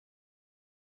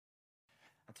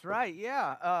That's right.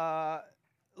 Yeah.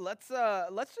 Let's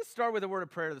just start with a word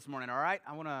of prayer this morning. All right.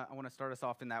 I wanna start us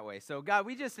off in that way. So God,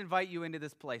 we just invite you into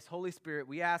this place. Holy Spirit,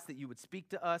 we ask that you would speak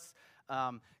to us.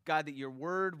 God, that your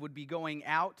word would be going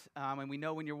out, and we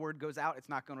know when your word goes out, it's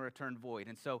not going to return void.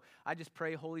 And so I just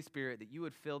pray, Holy Spirit, that you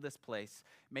would fill this place,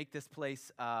 make this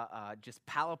place just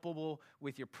palpable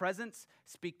with your presence.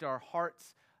 Speak to our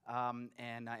hearts,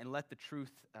 and let the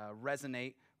truth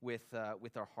resonate with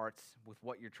our hearts, with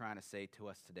what you're trying to say to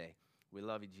us today. We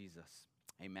love you, Jesus.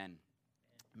 Amen.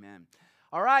 Amen.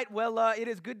 All right, well, it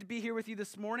is good to be here with you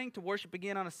this morning to worship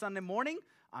again on a Sunday morning.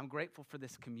 I'm grateful for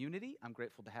this community. I'm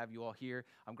grateful to have you all here.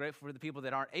 I'm grateful for the people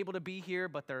that aren't able to be here,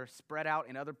 but they're spread out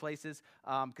in other places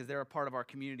because they're a part of our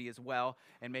community as well.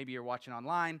 And maybe you're watching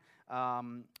online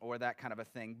or that kind of a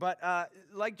thing. But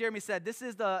like Jeremy said, this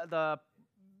is the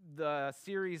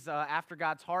series After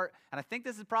God's Heart, and I think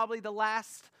this is probably the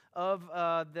last of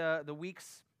the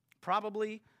weeks,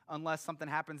 probably, unless something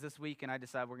happens this week and I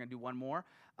decide we're going to do one more.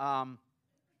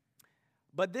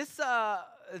 But this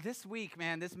week,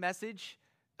 man, this message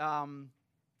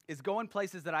is going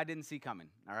places that I didn't see coming,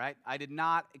 all right? I did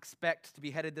not expect to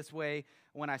be headed this way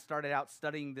when I started out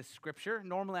studying this scripture.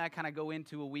 Normally, I kind of go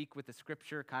into a week with the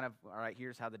scripture, kind of, all right,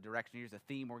 here's how the direction, here's the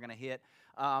theme we're going to hit.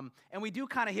 And we do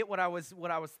kind of hit what I was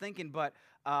thinking, but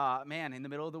man, in the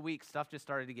middle of the week, stuff just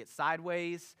started to get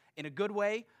sideways in a good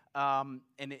way, and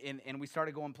we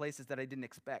started going places that I didn't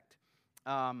expect.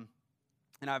 And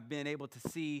I've been able to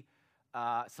see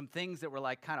some things that were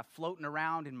like kind of floating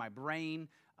around in my brain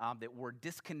that were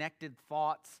disconnected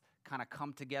thoughts kind of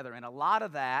come together. And a lot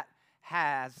of that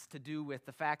has to do with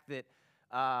the fact that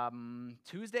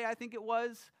Tuesday, I think it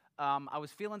was, I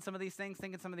was feeling some of these things,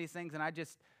 thinking some of these things, and I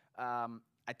just, I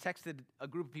texted a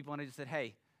group of people and I just said,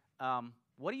 hey,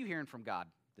 what are you hearing from God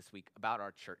this week about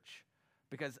our church?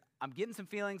 Because I'm getting some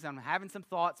feelings, I'm having some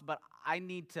thoughts, but I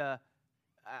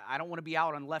don't want to be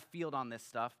out on left field on this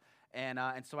stuff. And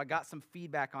so I got some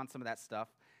feedback on some of that stuff.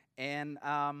 And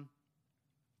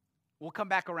we'll come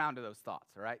back around to those thoughts,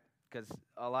 all right? Because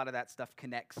a lot of that stuff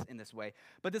connects in this way.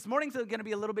 But this morning's going to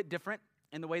be a little bit different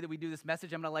in the way that we do this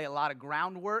message. I'm going to lay a lot of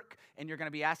groundwork, and you're going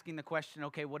to be asking the question,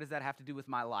 okay, what does that have to do with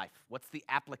my life? What's the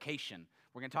application?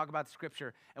 We're going to talk about the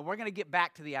scripture, and we're going to get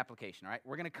back to the application, all right?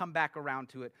 We're going to come back around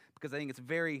to it because I think it's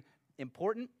very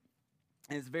important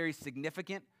and it's very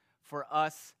significant for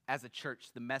us as a church,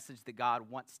 the message that God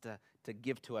wants to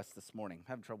give to us this morning. I'm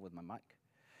having trouble with my mic.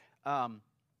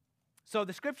 So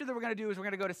the scripture that we're going to do is we're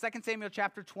going to go to 2 Samuel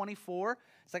chapter 24.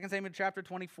 2 Samuel chapter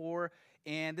 24,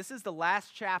 and this is the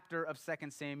last chapter of 2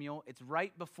 Samuel. It's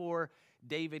right before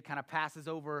David kind of passes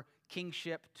over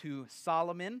kingship to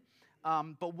Solomon.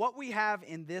 But what we have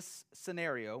in this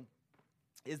scenario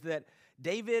is that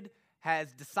David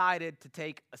has decided to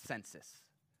take a census.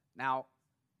 Now,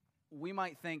 we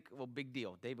might think, well, big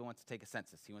deal. David wants to take a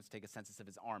census. He wants to take a census of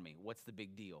his army. What's the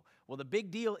big deal? Well, the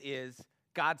big deal is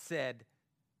God said,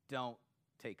 don't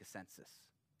take a census.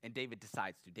 And David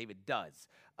decides to. David does.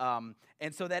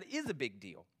 And so that is a big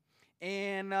deal.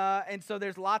 And so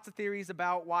there's lots of theories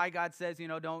about why God says,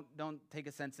 don't take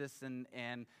a census,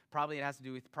 and probably it has to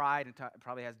do with pride, and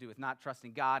probably has to do with not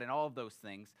trusting God and all of those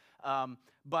things.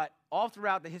 But all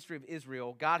throughout the history of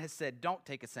Israel, God has said, don't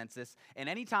take a census. And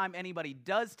anytime anybody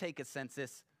does take a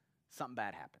census, something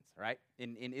bad happens, right?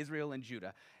 In Israel and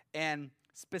Judah. And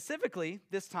specifically,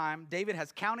 this time, David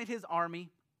has counted his army,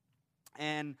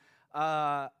 and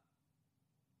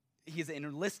he's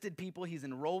enlisted people. He's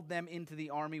enrolled them into the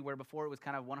army, where before it was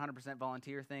kind of 100%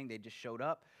 volunteer thing. They just showed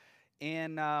up.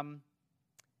 And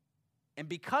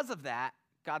because of that,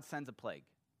 God sends a plague.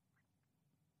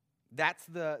 That's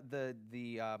the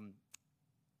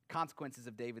consequences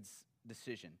of David's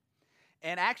decision.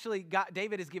 And actually,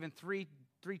 David is given three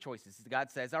choices.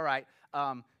 God says, all right,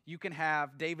 you can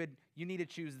have, David, you need to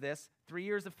choose this: 3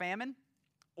 years of famine,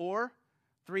 or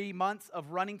 3 months of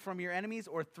running from your enemies,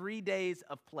 or 3 days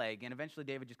of plague. And eventually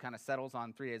David just kind of settles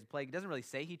on 3 days of plague. He doesn't really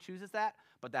say he chooses that,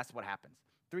 but that's what happens.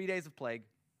 3 days of plague,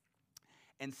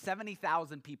 and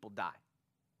 70,000 people die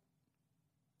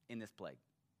in this plague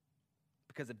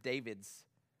because of David's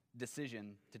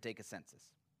decision to take a census.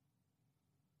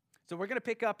 So we're going to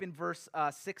pick up in verse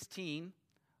 16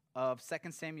 of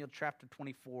 2 Samuel chapter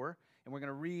 24, and we're going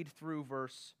to read through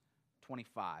verse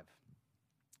 25.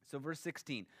 So verse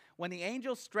 16, when the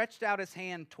angel stretched out his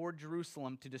hand toward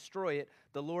Jerusalem to destroy it,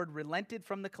 the Lord relented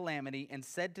from the calamity and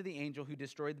said to the angel who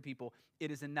destroyed the people,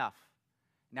 it is enough.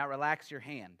 Now relax your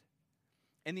hand.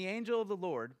 And the angel of the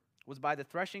Lord was by the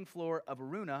threshing floor of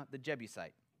Araunah the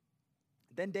Jebusite.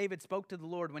 Then David spoke to the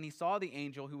Lord when he saw the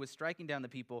angel who was striking down the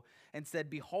people and said,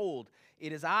 "Behold,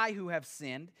 it is I who have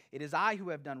sinned. It is I who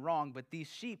have done wrong, but these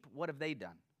sheep, what have they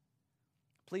done?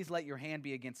 Please let your hand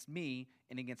be against me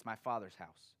and against my father's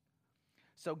house."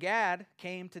 So Gad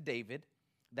came to David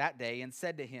that day and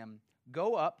said to him,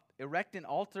 "Go up, erect an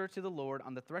altar to the Lord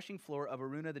on the threshing floor of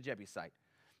Araunah the Jebusite."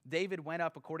 David went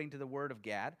up according to the word of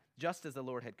Gad, just as the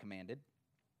Lord had commanded.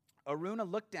 Araunah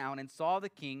looked down and saw the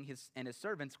king and his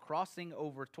servants crossing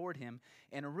over toward him,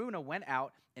 and Araunah went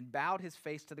out and bowed his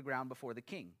face to the ground before the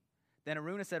king. Then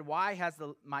Araunah said, why has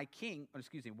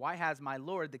my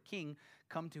lord the king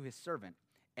come to his servant?"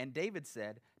 And David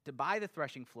said, "To buy the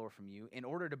threshing floor from you in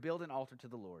order to build an altar to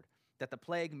the Lord, that the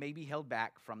plague may be held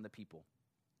back from the people."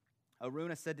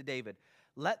 Araunah said to David,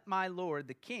 "Let my lord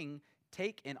the king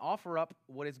take and offer up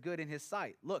what is good in his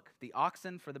sight. Look, the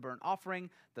oxen for the burnt offering,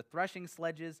 the threshing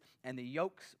sledges, and the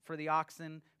yokes for the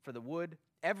oxen, for the wood,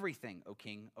 everything, O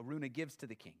king, Araunah gives to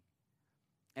the king."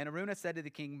 And Araunah said to the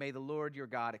king, "May the Lord your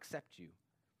God accept you."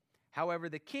 However,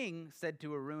 the king said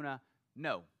to Araunah,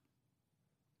 "No,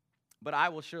 but I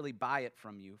will surely buy it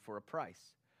from you for a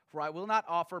price. For I will not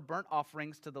offer burnt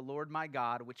offerings to the Lord my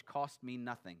God, which cost me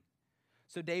nothing."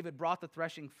 So David bought the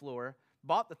threshing floor,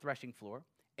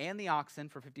 and the oxen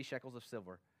for 50 shekels of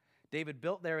silver. David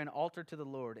built there an altar to the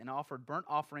Lord and offered burnt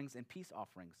offerings and peace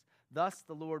offerings. Thus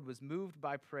the Lord was moved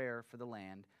by prayer for the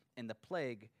land, and the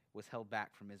plague was held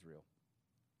back from Israel.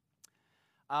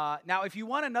 Now, if you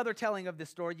want another telling of this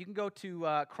story, you can go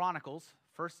to Chronicles,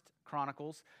 1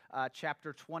 Chronicles,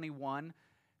 chapter 21.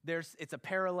 It's a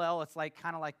parallel. It's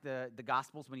kind of like the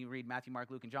Gospels when you read Matthew, Mark,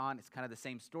 Luke, and John. It's kind of the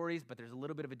same stories, but there's a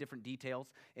little bit of a different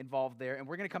details involved there. And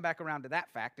we're going to come back around to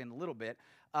that fact in a little bit.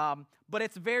 But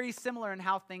it's very similar in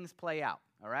how things play out,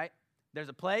 all right? There's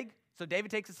a plague, so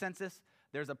David takes a census.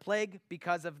 There's a plague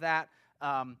because of that.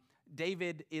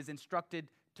 David is instructed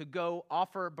to go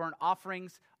offer burnt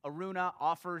offerings. Araunah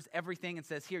offers everything and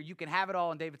says, "Here, you can have it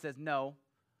all." And David says, "No,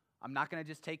 I'm not going to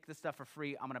just take the stuff for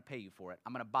free. I'm going to pay you for it.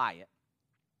 I'm going to buy it."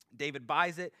 David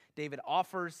buys it. David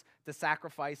offers the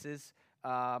sacrifices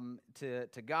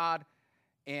to God,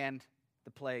 and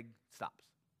the plague stops,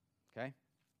 okay?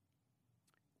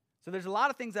 So there's a lot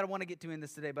of things that I want to get to in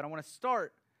this today, but I want to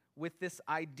start with this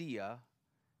idea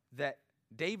that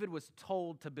David was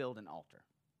told to build an altar,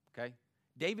 okay?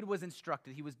 David was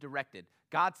instructed. He was directed.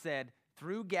 God said,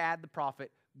 through Gad the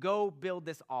prophet, "Go build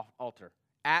this altar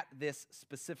at this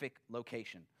specific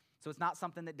location." So it's not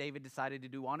something that David decided to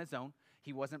do on his own.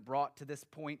 He wasn't brought to this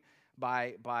point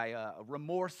by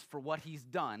remorse for what he's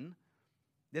done.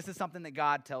 This is something that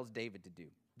God tells David to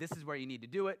do. This is where you need to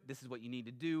do it. This is what you need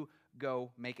to do.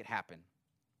 Go make it happen.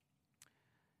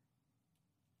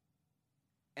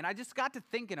 And I just got to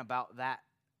thinking about that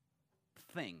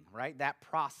thing, right? That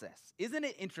process. Isn't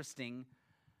it interesting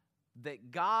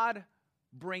that God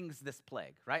brings this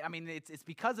plague, right? I mean, it's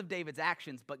because of David's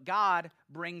actions, but God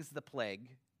brings the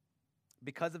plague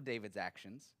because of David's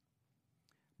actions.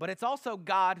 But it's also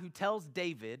God who tells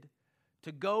David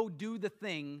to go do the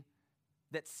thing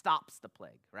that stops the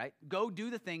plague, right? Go do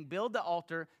the thing, build the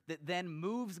altar that then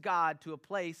moves God to a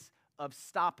place of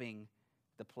stopping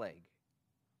the plague.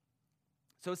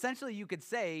 So essentially you could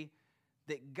say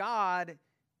that God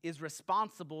is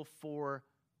responsible for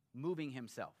moving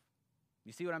himself.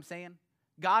 You see what I'm saying?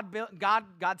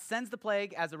 God sends the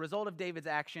plague as a result of David's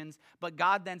actions, but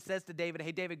God then says to David,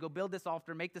 "Hey, David, go build this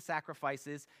altar, make the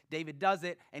sacrifices." David does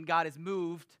it, and God is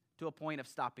moved to a point of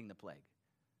stopping the plague,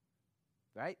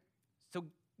 right? So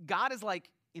God is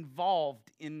involved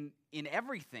in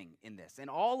everything in this, in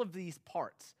all of these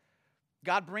parts.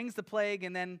 God brings the plague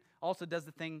and then also does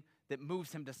the thing that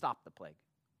moves him to stop the plague.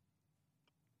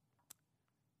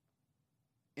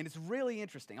 And it's really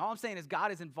interesting. All I'm saying is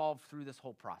God is involved through this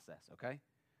whole process, okay?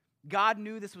 God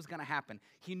knew this was going to happen.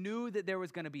 He knew that there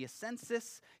was going to be a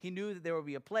census. He knew that there would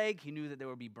be a plague. He knew that there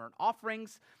would be burnt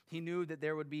offerings. He knew that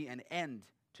there would be an end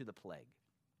to the plague.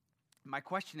 My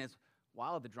question is, why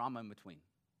all the drama in between?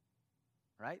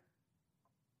 Right?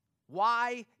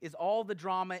 Why is all the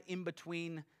drama in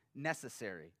between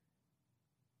necessary?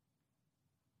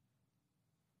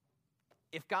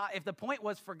 If the point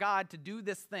was for God to do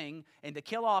this thing and to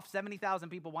kill off 70,000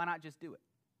 people, why not just do it?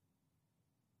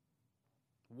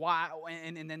 Why,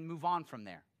 and then move on from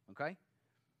there, okay?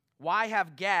 Why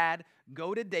have Gad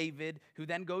go to David, who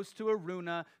then goes to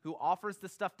Araunah, who offers the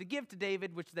stuff to give to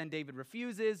David, which then David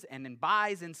refuses and then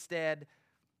buys instead,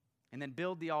 and then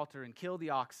build the altar and kill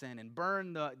the oxen and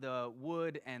burn the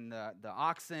wood and the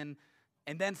oxen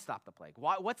and then stop the plague?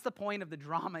 What's the point of the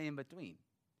drama in between?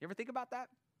 You ever think about that?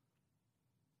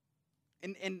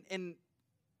 And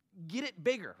get it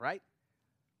bigger, right?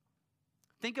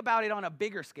 Think about it on a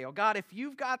bigger scale. God, if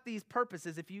you've got these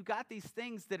purposes, if you've got these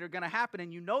things that are going to happen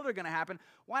and you know they're going to happen,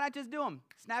 why not just do them?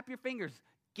 Snap your fingers.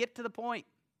 Get to the point.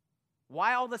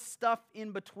 Why all the stuff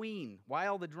in between? Why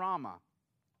all the drama?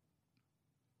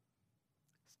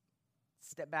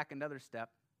 Step back another step.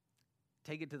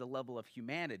 Take it to the level of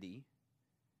humanity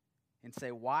and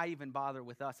say, why even bother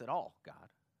with us at all, God?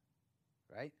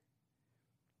 Right?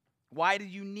 Why do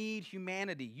you need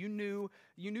humanity? You knew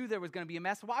there was going to be a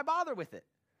mess. Why bother with it?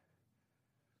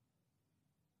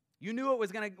 You knew it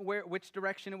was going to which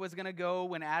direction it was going to go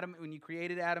when you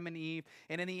created Adam and Eve,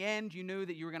 and in the end, you knew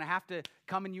that you were going to have to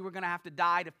come and you were going to have to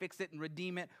die to fix it and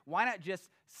redeem it. Why not just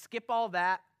skip all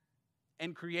that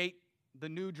and create the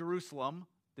new Jerusalem,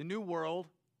 the new world,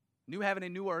 new heaven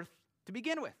and new earth to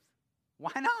begin with?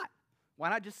 Why not? Why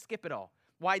not just skip it all?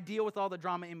 Why deal with all the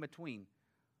drama in between?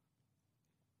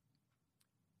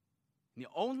 And the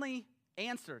only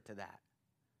answer to that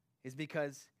is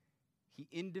because he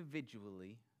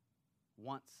individually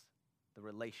wants the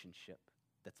relationship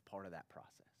that's part of that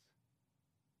process.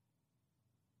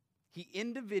 He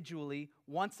individually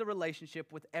wants a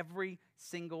relationship with every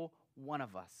single one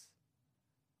of us.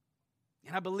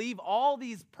 And I believe all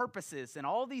these purposes and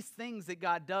all these things that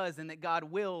God does and that God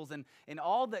wills and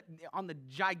all that on the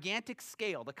gigantic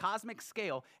scale, the cosmic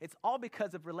scale, it's all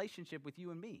because of relationship with you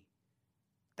and me.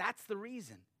 That's the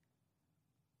reason.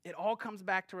 It all comes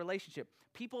back to relationship.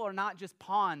 People are not just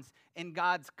pawns in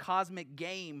God's cosmic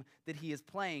game that he is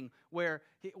playing where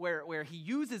he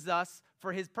uses us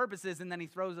for his purposes and then he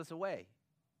throws us away.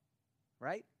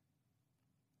 Right?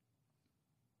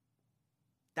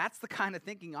 That's the kind of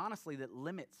thinking, honestly, that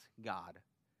limits God.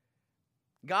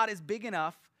 God is big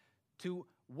enough to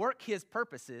work his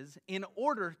purposes in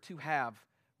order to have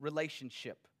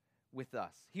relationship with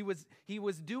us. He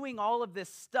was doing all of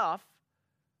this stuff,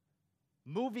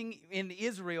 moving in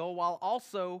Israel while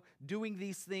also doing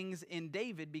these things in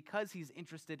David because he's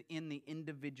interested in the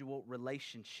individual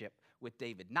relationship with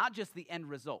David, not just the end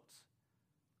results.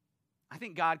 I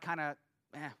think God kind of,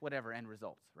 whatever, end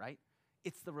results, right?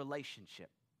 It's the relationship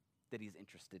that he's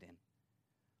interested in.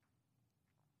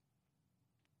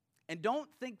 And don't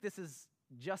think this is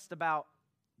just about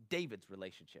David's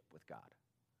relationship with God,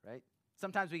 right?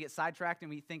 Sometimes we get sidetracked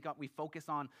and we focus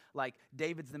on like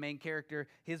David's the main character.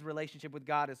 His relationship with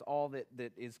God is all that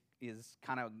is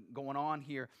kind of going on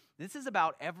here. This is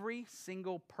about every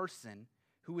single person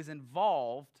who is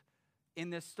involved in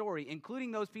this story,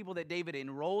 including those people that David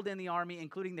enrolled in the army,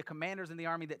 including the commanders in the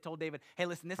army that told David, hey,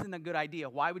 listen, this isn't a good idea.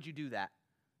 Why would you do that?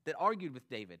 That argued with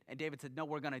David. And David said, no,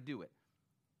 we're going to do it.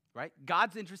 Right?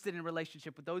 God's interested in a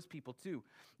relationship with those people too.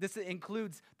 This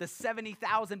includes the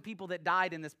 70,000 people that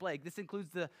died in this plague. This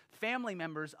includes the family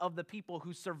members of the people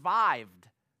who survived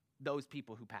those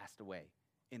people who passed away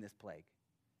in this plague.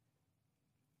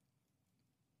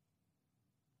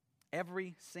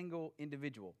 Every single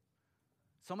individual.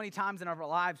 So many times in our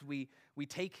lives, we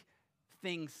take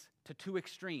things to two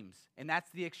extremes. And that's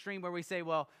the extreme where we say,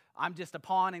 well, I'm just a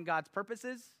pawn in God's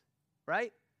purposes,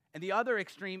 right? And the other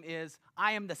extreme is,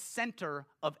 I am the center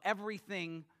of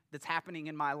everything that's happening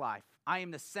in my life. I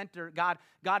am the center. God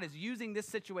is using this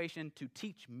situation to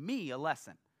teach me a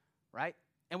lesson, right?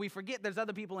 And we forget there's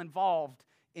other people involved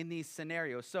in these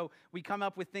scenarios. So we come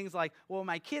up with things like, well,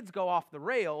 my kids go off the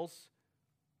rails.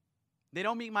 They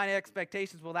don't meet my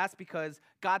expectations. Well, that's because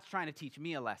God's trying to teach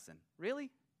me a lesson. Really?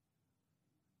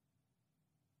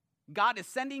 God is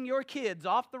sending your kids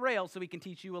off the rails so he can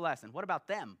teach you a lesson. What about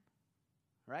them?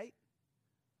 Right?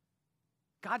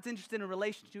 God's interested in a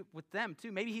relationship with them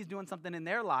too. Maybe he's doing something in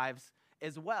their lives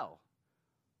as well.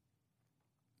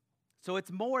 So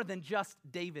it's more than just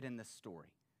David in this story.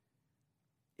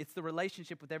 It's the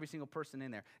relationship with every single person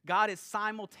in there. God is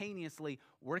simultaneously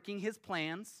working his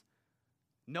plans,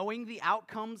 knowing the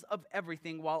outcomes of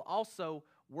everything, while also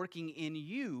working in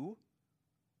you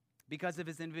because of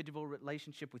his individual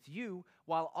relationship with you,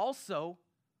 while also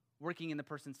working in the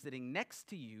person sitting next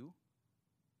to you,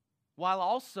 while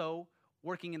also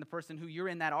working in the person who you're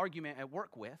in that argument at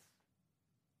work with.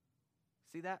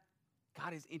 See that?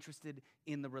 God is interested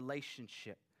in the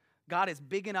relationship. God is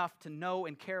big enough to know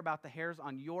and care about the hairs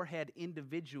on your head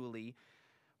individually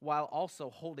while also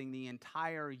holding the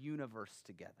entire universe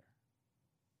together.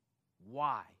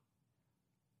 Why?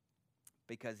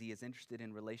 Because he is interested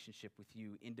in relationship with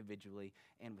you individually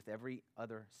and with every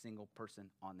other single person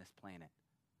on this planet.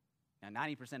 Now,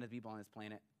 90% of the people on this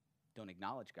planet don't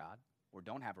acknowledge God or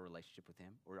don't have a relationship with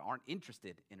him or aren't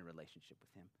interested in a relationship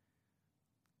with him.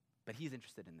 But he's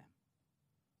interested in them,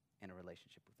 in a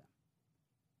relationship with them.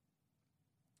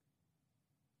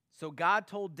 So God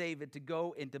told David to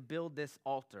go and to build this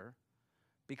altar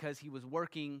because he was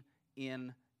working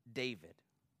in David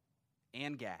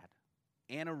and Gad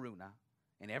and Araunah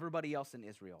and everybody else in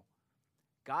Israel.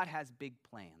 God has big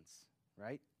plans,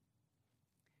 right?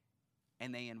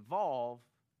 And they involve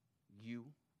you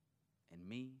and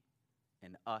me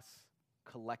and us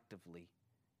collectively.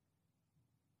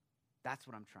 That's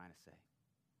what I'm trying to say.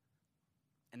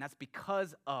 And that's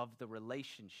because of the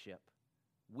relationship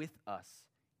with us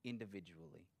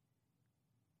individually.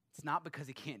 It's not because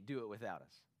he can't do it without us.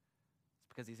 It's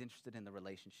because he's interested in the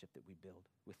relationship that we build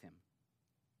with him.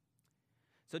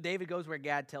 So David goes where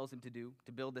Gad tells him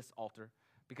to build this altar,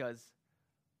 because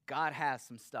God has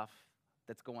some stuff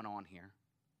that's going on here.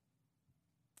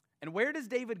 And where does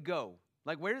David go?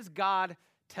 Like, where does God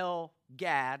tell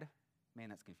Gad? Man,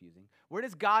 that's confusing. Where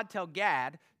does God tell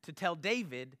Gad to tell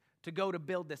David to go to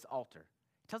build this altar?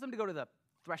 He tells him to go to the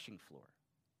threshing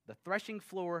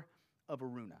floor of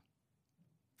Araunah.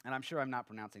 And I'm sure I'm not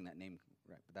pronouncing that name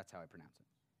right, but that's how I pronounce it.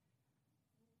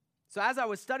 So as I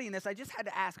was studying this, I just had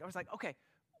to ask, I was like, okay,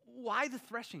 why the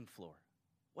threshing floor?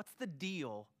 What's the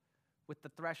deal with the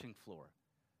threshing floor?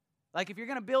 Like, if you're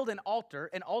going to build an altar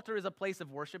is a place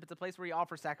of worship. It's a place where you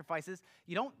offer sacrifices.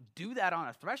 You don't do that on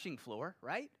a threshing floor,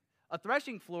 right? A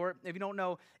threshing floor, if you don't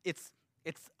know, it's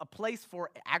a place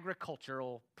for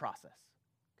agricultural process,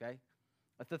 okay?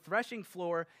 But the threshing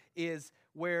floor is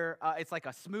where it's like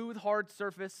a smooth, hard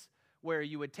surface where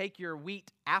you would take your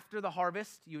wheat after the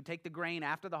harvest. You would take the grain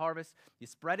after the harvest. You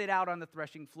spread it out on the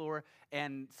threshing floor,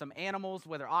 and some animals,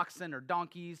 whether oxen or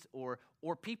donkeys or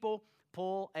people,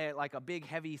 pull like a big,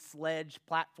 heavy sledge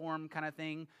platform kind of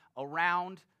thing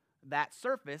around that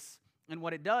surface. And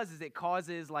what it does is it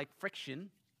causes like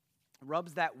friction,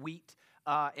 rubs that wheat,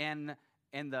 and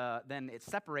then it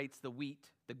separates the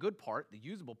wheat, the good part, the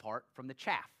usable part, from the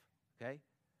chaff, okay?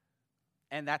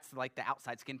 And that's like the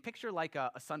outside skin. Picture like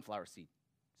a sunflower seed.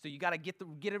 So you got to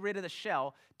get rid of the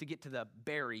shell to get to the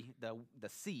berry, the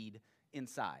seed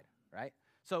inside, right?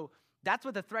 So that's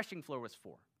what the threshing floor was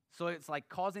for. So it's like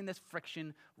causing this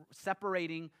friction,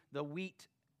 separating the wheat,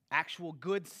 actual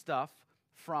good stuff,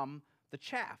 from the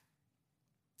chaff.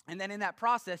 And then in that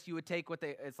process, you would take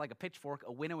it's like a pitchfork,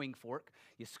 a winnowing fork.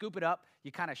 You scoop it up,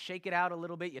 you kind of shake it out a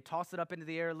little bit, you toss it up into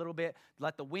the air a little bit,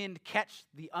 let the wind catch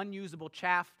the unusable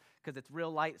chaff, because it's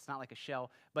real light, it's not like a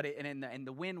shell, and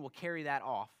the wind will carry that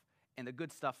off, and the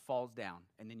good stuff falls down,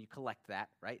 and then you collect that,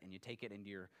 right, and you take it into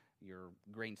your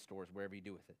grain stores, wherever you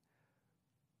do with it.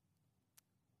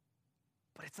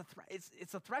 But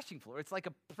it's a threshing floor. It's like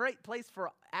a place for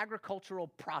agricultural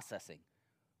processing.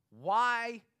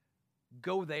 Why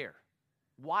go there?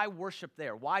 Why worship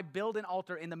there? Why build an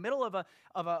altar in the middle of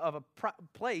a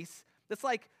place that's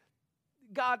like,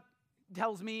 God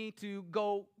tells me to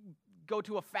go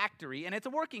to a factory, and it's a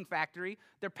working factory.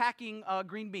 They're packing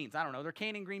green beans. I don't know. They're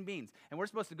canning green beans. And we're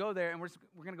supposed to go there, and we're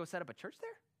going to go set up a church there?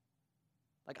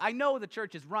 Like, I know the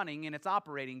church is running and it's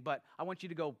operating, but I want you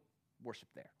to go worship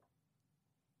there.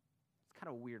 It's kind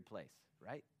of a weird place,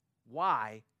 right?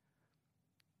 Why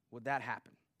would that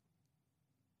happen?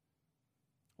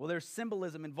 Well, there's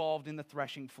symbolism involved in the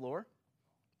threshing floor.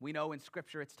 We know in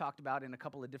Scripture it's talked about in a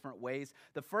couple of different ways.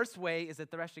 The first way is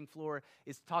that the threshing floor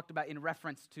is talked about in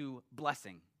reference to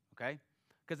blessing, okay?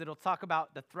 Because it'll talk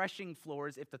about the threshing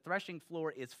floors. If the threshing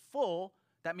floor is full,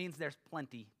 that means there's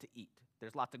plenty to eat.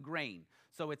 There's lots of grain.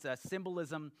 So it's a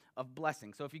symbolism of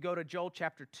blessing. So if you go to Joel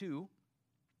chapter 2,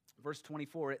 verse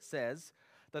 24, it says,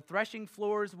 "The threshing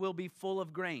floors will be full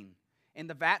of grain, and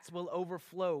the vats will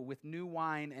overflow with new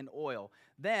wine and oil.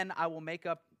 Then I will make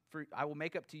up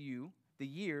to you the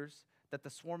years that the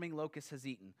swarming locust has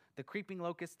eaten, the creeping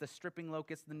locust, the stripping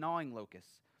locust, the gnawing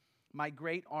locust. My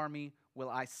great army will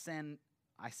I sent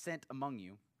among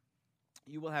you.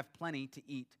 You will have plenty to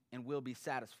eat and will be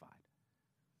satisfied."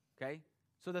 Okay?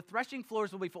 So the threshing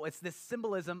floors will be full. It's this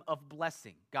symbolism of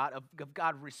blessing, of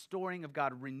God restoring, of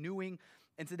God renewing.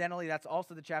 Incidentally, that's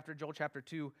also the chapter, Joel chapter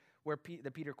 2, where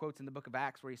Peter quotes in the book of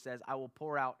Acts, where he says, "I will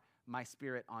pour out my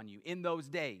spirit on you. In those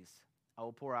days, I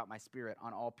will pour out my spirit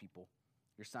on all people.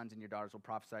 Your sons and your daughters will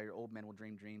prophesy, your old men will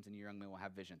dream dreams, and your young men will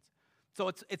have visions." So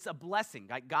it's a blessing.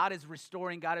 Like, God is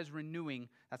restoring, God is renewing.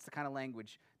 That's the kind of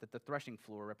language that the threshing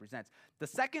floor represents. The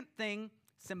second thing,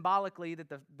 symbolically, that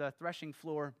the threshing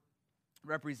floor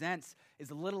represents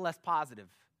is a little less positive,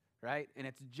 right? And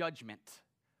it's judgment,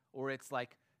 or it's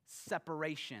like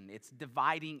separation. It's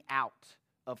dividing out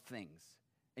of things.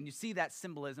 And you see that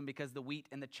symbolism because the wheat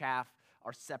and the chaff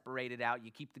are separated out.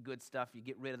 You keep the good stuff, you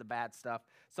get rid of the bad stuff.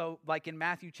 So like in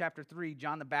Matthew chapter 3,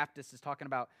 John the Baptist is talking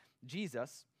about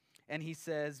Jesus, and he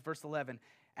says, verse 11,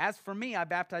 "As for me, I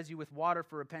baptize you with water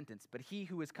for repentance, but he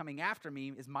who is coming after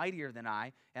me is mightier than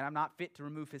I, and I'm not fit to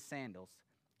remove his sandals.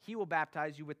 He will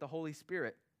baptize you with the Holy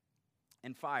Spirit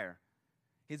and fire.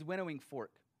 His winnowing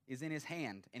fork is in his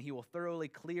hand, and he will thoroughly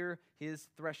clear his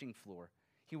threshing floor.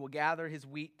 He will gather his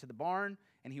wheat to the barn,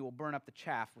 and he will burn up the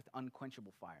chaff with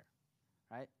unquenchable fire.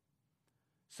 Right?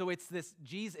 So it's this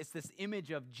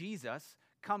image of Jesus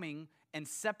coming and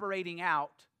separating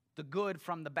out the good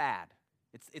from the bad.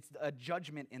 It's a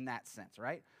judgment in that sense,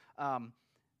 right?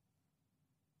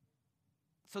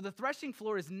 So the threshing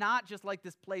floor is not just like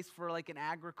this place for like an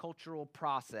agricultural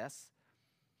process.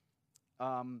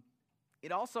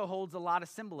 It also holds a lot of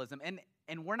symbolism,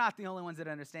 and we're not the only ones that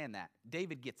understand that.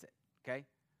 David gets it, okay?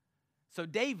 So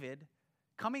David,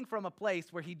 coming from a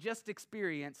place where he just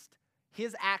experienced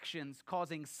his actions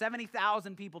causing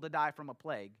 70,000 people to die from a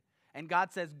plague, and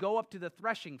God says, go up to the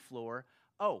threshing floor.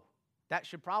 Oh, that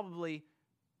should probably,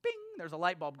 bing, there's a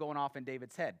light bulb going off in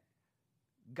David's head.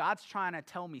 God's trying to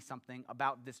tell me something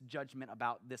about this judgment,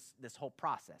 about this whole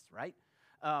process, right?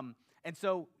 And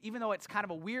so even though it's kind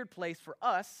of a weird place for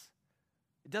us,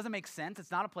 it doesn't make sense.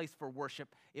 It's not a place for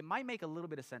worship. It might make a little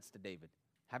bit of sense to David,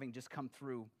 having just come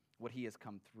through what he has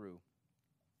come through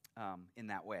in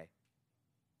that way.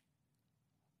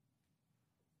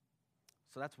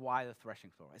 So that's why the threshing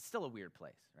floor. It's still a weird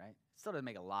place, right? It still doesn't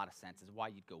make a lot of sense as why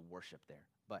you'd go worship there.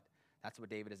 But that's what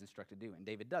David is instructed to do, and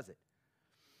David does it.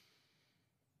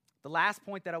 The last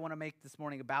point that I want to make this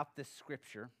morning about this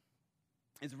scripture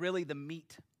is really the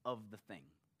meat of the thing.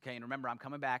 Okay, and remember, I'm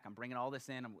coming back. I'm bringing all this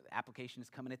in. Application is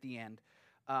coming at the end.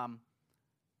 But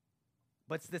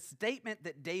it's the statement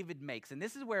that David makes, and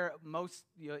this is where most,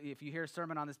 if you hear a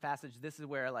sermon on this passage, this is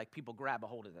where like people grab a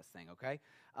hold of this thing, okay?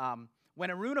 When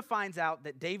Araunah finds out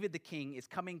that David the king is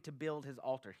coming to build his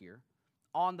altar here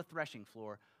on the threshing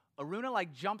floor, Araunah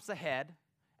like jumps ahead,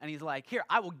 and he's like, here,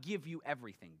 I will give you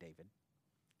everything, David.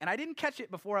 And I didn't catch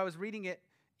it before I was reading it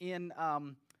in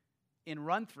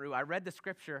run-through. I read the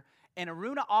scripture, and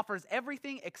Araunah offers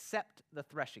everything except the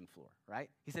threshing floor, right?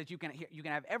 He says, you can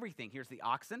have everything. Here's the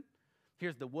oxen.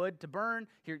 Here's the wood to burn.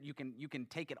 Here you can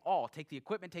take it all. Take the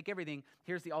equipment, take everything.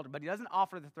 Here's the altar. But he doesn't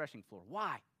offer the threshing floor.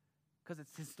 Why? Because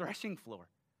it's his threshing floor.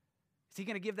 Is he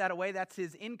going to give that away? That's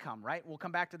his income, right? We'll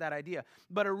come back to that idea.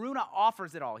 But Araunah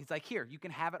offers it all. He's like, here, you can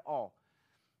have it all.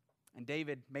 And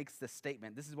David makes this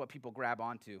statement. This is what people grab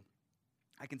onto.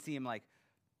 I can see him like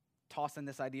tossing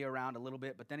this idea around a little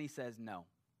bit, but then he says, no,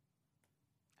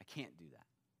 I can't do that.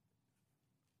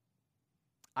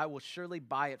 I will surely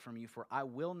buy it from you, for I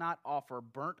will not offer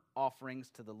burnt offerings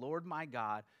to the Lord my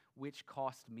God, which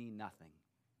cost me nothing.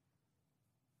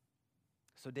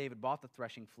 So David bought the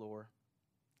threshing floor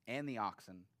and the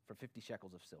oxen for 50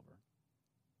 shekels of silver.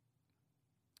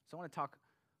 So I want to talk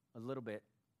a little bit,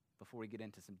 before we get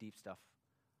into some deep stuff,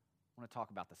 I want to talk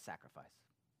about the sacrifice,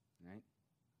 right?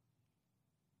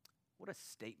 What a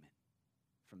statement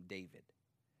from David.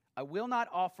 I will not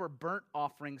offer burnt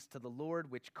offerings to the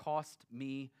Lord, which cost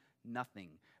me nothing.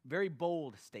 Very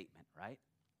bold statement, right?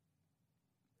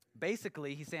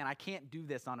 Basically, he's saying, I can't do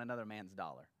this on another man's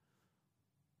dollar.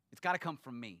 It's got to come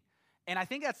from me. And I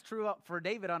think that's true for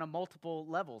David on a multiple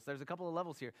levels. There's a couple of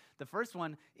levels here. The first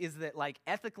one is that, like,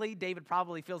 ethically, David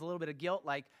probably feels a little bit of guilt,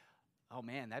 like, oh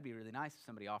man, that'd be really nice if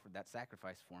somebody offered that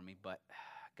sacrifice for me, but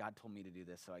God told me to do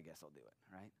this, so I guess I'll do it,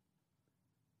 right?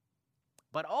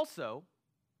 But also,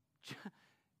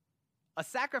 a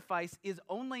sacrifice is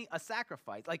only a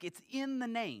sacrifice. Like, it's in the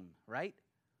name, right?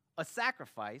 A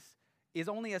sacrifice is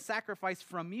only a sacrifice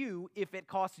from you if it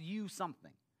costs you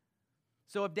something.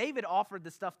 So if David offered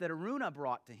the stuff that Araunah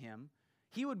brought to him,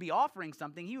 he would be offering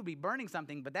something, he would be burning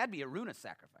something, but that'd be Araunah's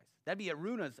sacrifice. That'd be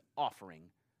Araunah's offering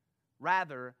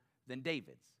rather than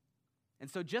David's. And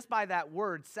so just by that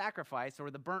word sacrifice or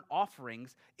the burnt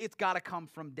offerings, it's got to come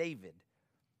from David.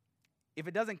 If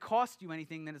it doesn't cost you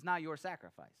anything, then it's not your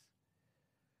sacrifice.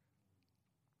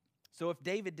 So if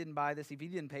David didn't buy this, if he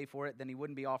didn't pay for it, then he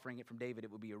wouldn't be offering it from David.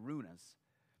 It would be Araunah's.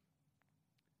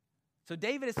 So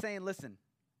David is saying, listen,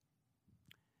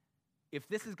 if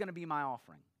this is going to be my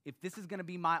offering, if this is going to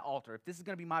be my altar, if this is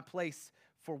going to be my place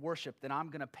for worship, then I'm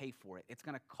going to pay for it. It's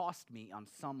going to cost me on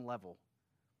some level.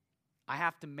 I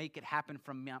have to make it happen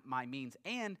from my means,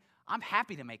 and I'm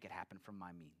happy to make it happen from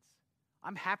my means.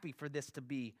 I'm happy for this to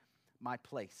be my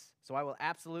place. So I will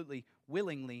absolutely,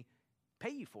 willingly pay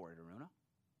you for it, Araunah.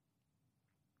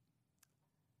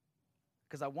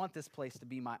 Because I want this place to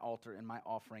be my altar and my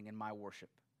offering and my worship.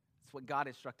 It's what God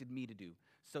instructed me to do.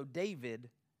 So David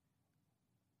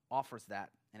offers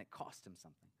that, and it cost him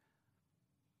something.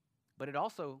 But it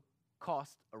also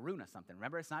cost Araunah something.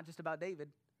 Remember, it's not just about David.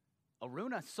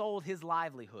 Araunah sold his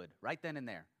livelihood right then and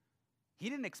there. He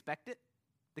didn't expect it.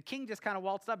 The king just kind of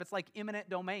waltzed up. It's like eminent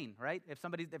domain, right? If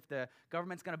the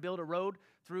government's going to build a road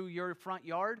through your front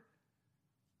yard,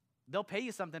 they'll pay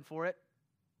you something for it.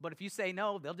 But if you say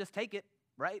no, they'll just take it,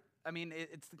 right? I mean,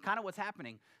 it's kind of what's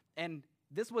happening. And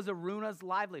this was Araunah's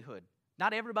livelihood.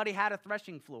 Not everybody had a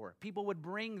threshing floor. People would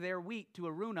bring their wheat to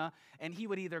Araunah, and he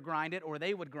would either grind it or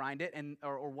they would grind it,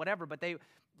 or whatever. But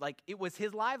it was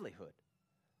his livelihood.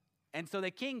 And so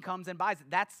the king comes and buys it.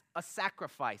 That's a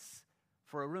sacrifice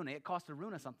for Araunah. It cost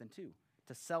Araunah something too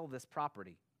to sell this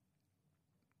property.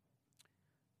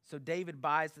 So David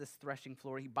buys this threshing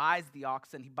floor. He buys the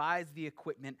oxen. He buys the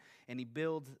equipment, and he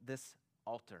builds this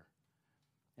altar.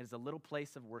 It is a little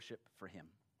place of worship for him.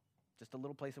 Just a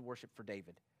little place of worship for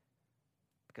David,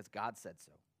 because God said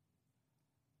so.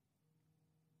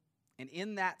 And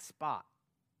in that spot,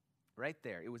 right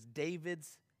there, it was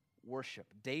David's worship,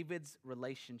 David's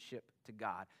relationship to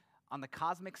God. On the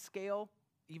cosmic scale,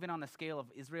 even on the scale of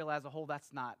Israel as a whole,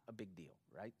 that's not a big deal,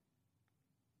 right?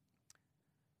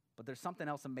 But there's something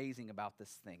else amazing about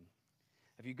this thing.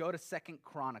 If you go to 2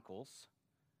 Chronicles,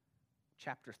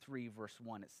 chapter 3, verse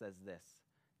 1, it says this.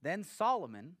 Then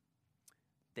Solomon,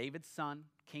 David's son,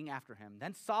 king after him,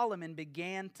 then Solomon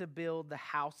began to build the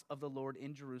house of the Lord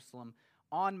in Jerusalem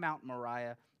on Mount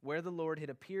Moriah, where the Lord had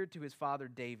appeared to his father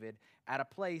David at a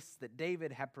place that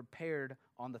David had prepared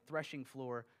on the threshing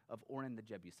floor of Ornan the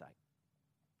Jebusite.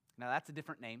 Now that's a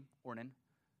different name, Ornan,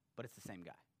 but it's the same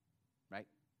guy, right?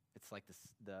 It's like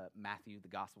the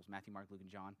Gospels, Matthew, Mark, Luke, and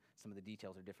John. Some of the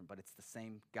details are different, but it's the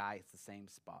same guy, it's the same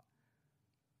spot.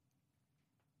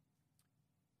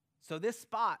 So this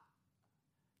spot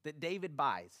that David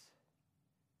buys,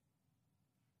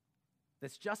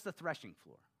 that's just a threshing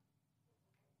floor.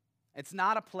 It's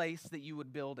not a place that you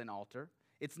would build an altar.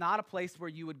 It's not a place where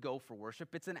you would go for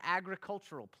worship. It's an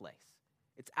agricultural place.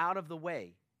 It's out of the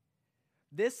way.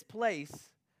 This place,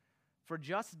 for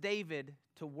just David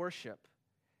to worship,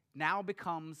 now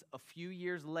becomes, a few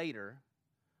years later,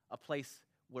 a place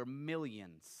where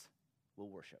millions will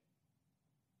worship.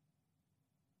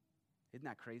 Isn't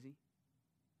that crazy?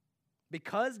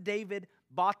 Because David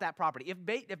bought that property.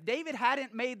 If David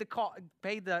hadn't paid the cost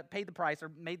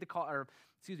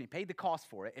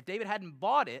for it, if David hadn't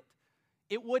bought it,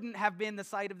 it wouldn't have been the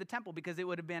site of the temple, because it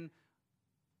would have been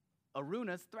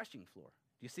Araunah's threshing floor.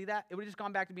 Do you see that? It would have just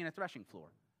gone back to being a threshing floor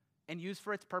and used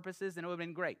for its purposes, and it would have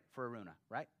been great for Araunah,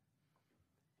 right?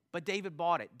 But David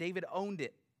bought it. David owned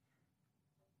it.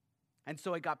 And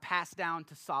so it got passed down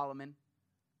to Solomon,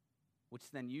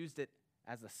 which then used it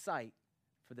as a site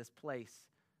for this place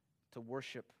to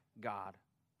worship God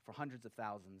for hundreds of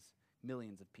thousands,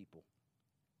 millions of people.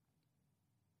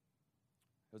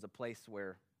 It was a place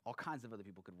where all kinds of other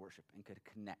people could worship and could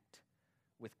connect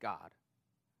with God.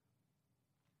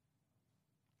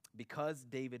 Because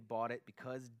David bought it,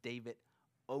 because David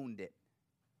owned it,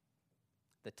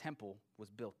 the temple was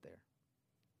built there.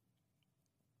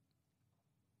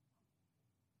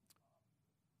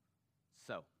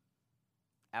 So,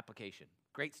 application.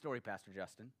 Great story, Pastor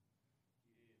Justin.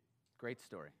 Great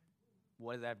story.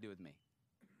 What does that have to do with me?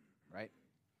 Right?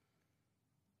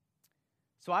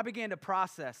 So I began to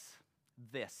process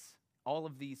all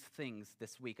of these things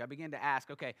this week. I began to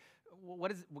ask, okay,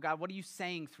 God, what are you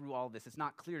saying through all this? It's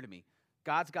not clear to me.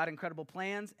 God's got incredible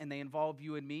plans, and they involve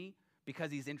you and me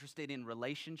because he's interested in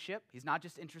relationship. He's not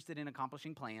just interested in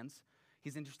accomplishing plans.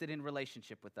 He's interested in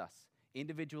relationship with us,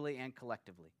 individually and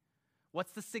collectively.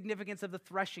 What's the significance of the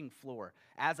threshing floor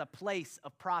as a place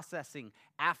of processing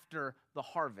after the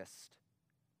harvest?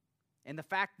 And the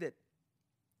fact that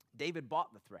David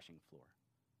bought the threshing floor.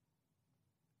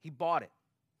 He bought it.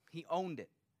 He owned it.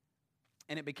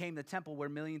 And it became the temple where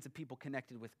millions of people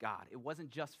connected with God. It wasn't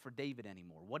just for David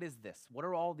anymore. What is this? What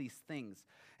are all these things?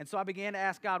 And so I began to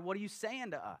ask God, what are you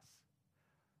saying to us?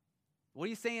 What are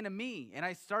you saying to me? And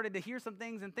I started to hear some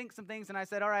things and think some things, and I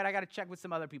said, all right, I got to check with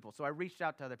some other people. So I reached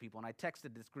out to other people, and I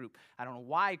texted this group. I don't know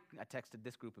why I texted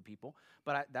this group of people,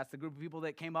 but that's the group of people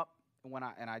that came up when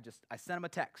I sent them a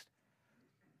text.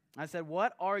 I said,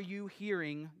 what are you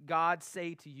hearing God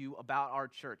say to you about our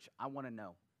church? I want to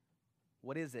know.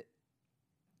 What is it?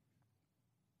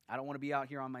 I don't want to be out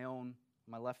here on my own,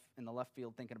 in the left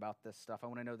field thinking about this stuff. I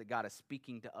want to know that God is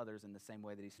speaking to others in the same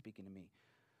way that he's speaking to me.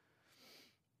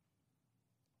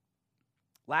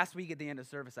 Last week at the end of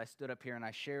service, I stood up here and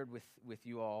I shared with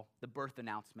you all the birth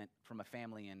announcement from a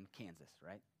family in Kansas,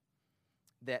 right?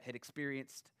 That had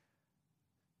experienced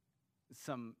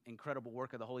some incredible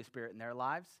work of the Holy Spirit in their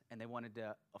lives, and they wanted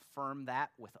to affirm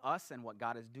that with us and what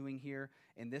God is doing here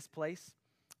in this place.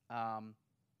 And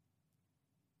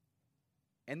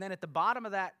then at the bottom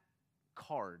of that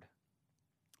card,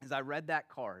 as I read that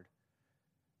card,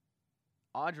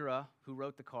 Audra, who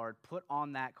wrote the card, put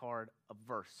on that card a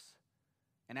verse.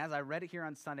 And as I read it here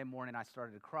on Sunday morning, I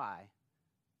started to cry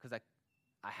because it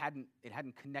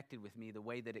hadn't connected with me the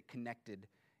way that it connected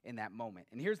in that moment.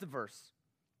 And here's the verse.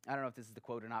 I don't know if this is the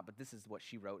quote or not, but this is what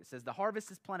she wrote. It says, "The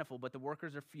harvest is plentiful, but the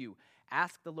workers are few.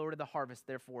 Ask the Lord of the harvest,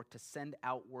 therefore, to send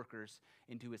out workers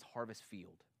into his harvest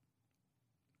field."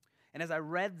 And as I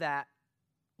read that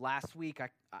last week,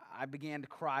 I began to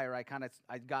cry, or I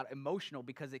got emotional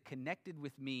because it connected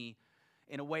with me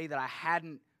in a way that I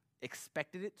hadn't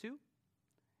expected it to.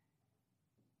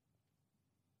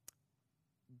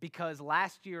 Because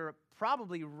last year,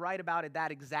 probably right about at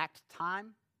that exact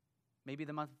time, maybe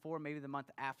the month before, maybe the month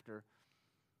after,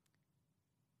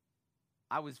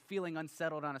 I was feeling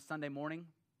unsettled on a Sunday morning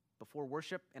before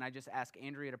worship, and I just asked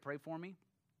Andrea to pray for me.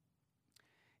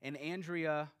 And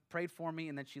Andrea prayed for me,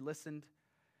 and then she listened,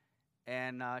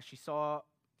 and she saw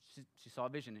a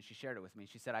vision, and she shared it with me.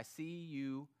 She said, I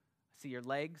see your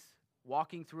legs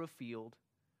walking through a field.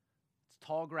 It's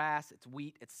tall grass, it's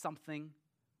wheat, it's something.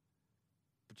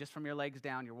 But just from your legs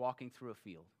down, you're walking through a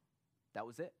field. That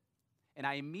was it. And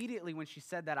I immediately, when she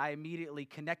said that, I immediately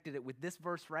connected it with this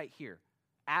verse right here.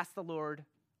 Ask the Lord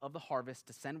of the harvest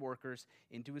to send workers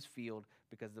into his field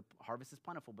because the harvest is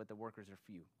plentiful, but the workers are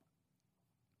few.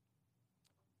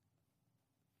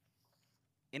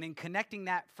 And in connecting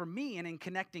that, for me,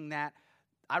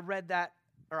 I read that,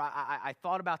 or I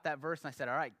thought about that verse, and I said,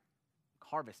 all right,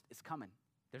 harvest is coming.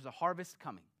 There's a harvest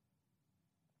coming.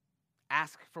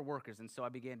 Ask for workers, and so I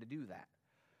began to do that.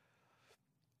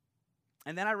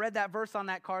 And then I read that verse on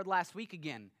that card last week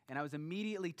again, and I was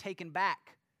immediately taken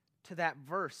back to that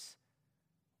verse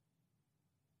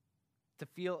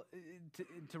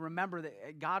to remember that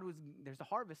there's a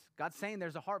harvest. God's saying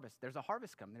there's a harvest. There's a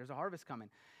harvest coming. There's a harvest coming.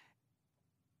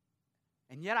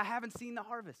 And yet I haven't seen the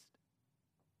harvest.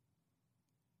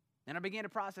 And I began to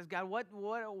process, God,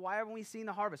 why haven't we seen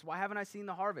the harvest? Why haven't I seen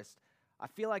the harvest? I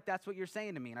feel like that's what you're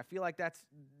saying to me, and I feel like that's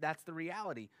the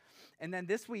reality. And then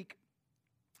this week,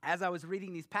 as I was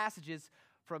reading these passages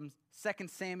from 2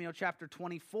 Samuel chapter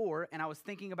 24, and I was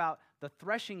thinking about the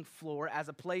threshing floor as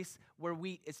a place where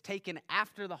wheat is taken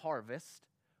after the harvest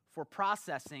for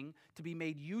processing to be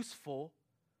made useful,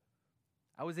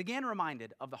 I was again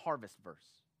reminded of the harvest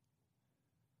verse.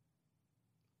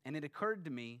 And it occurred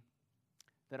to me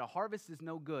that a harvest is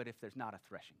no good if there's not a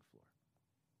threshing floor.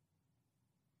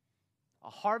 A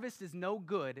harvest is no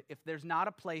good if there's not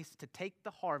a place to take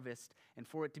the harvest and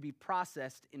for it to be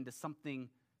processed into something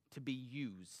to be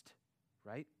used,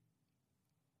 right?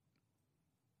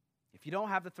 If you don't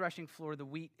have the threshing floor, the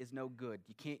wheat is no good.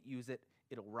 You can't use it,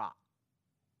 it'll rot.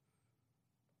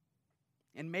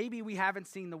 And maybe we haven't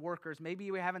seen the workers,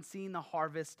 maybe we haven't seen the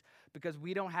harvest because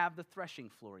we don't have the threshing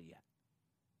floor yet.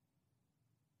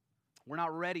 We're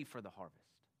not ready for the harvest.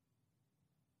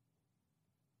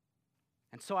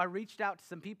 And so I reached out to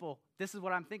some people. This is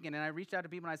what I'm thinking. And I reached out to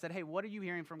people and I said, hey, what are you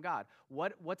hearing from God?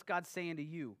 What's God saying to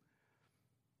you?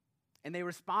 And they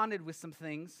responded with some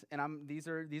things. And these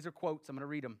are quotes. I'm going to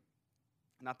read them.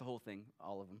 Not the whole thing,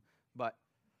 all of them. But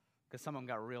because some of them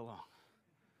got real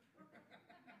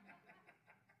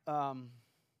long.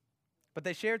 But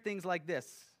they shared things like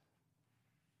this.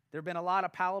 There have been a lot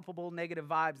of palpable negative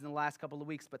vibes in the last couple of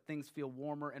weeks, but things feel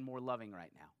warmer and more loving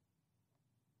right now.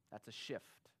 That's a shift,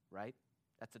 right?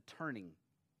 That's a turning.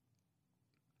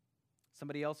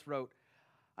 Somebody else wrote,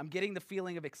 I'm getting the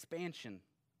feeling of expansion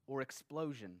or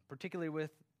explosion, particularly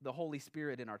with the Holy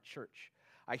Spirit in our church.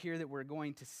 I hear that we're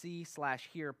going to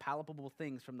see/hear palpable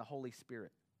things from the Holy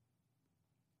Spirit.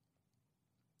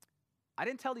 I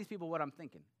didn't tell these people what I'm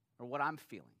thinking or what I'm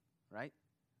feeling, right?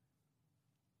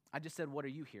 I just said, what are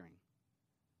you hearing?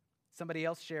 Somebody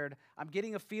else shared, I'm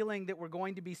getting a feeling that we're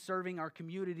going to be serving our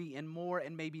community in more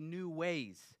and maybe new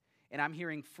ways. And I'm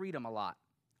hearing freedom a lot.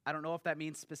 I don't know if that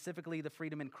means specifically the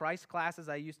freedom in Christ classes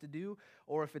I used to do,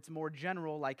 or if it's more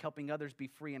general, like helping others be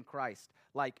free in Christ,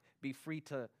 like be free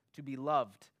to be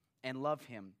loved and love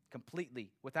him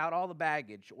completely without all the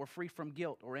baggage or free from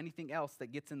guilt or anything else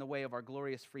that gets in the way of our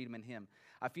glorious freedom in him.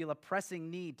 I feel a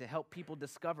pressing need to help people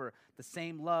discover the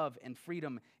same love and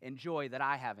freedom and joy that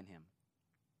I have in him.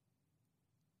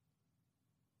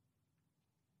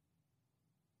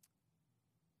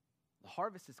 The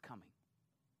harvest is coming.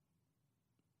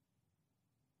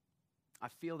 I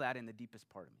feel that in the deepest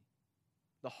part of me.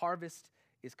 The harvest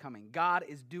is coming. God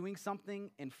is doing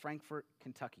something in Frankfort,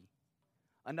 Kentucky.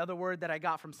 Another word that I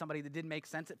got from somebody that didn't make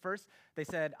sense at first, they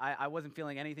said, I wasn't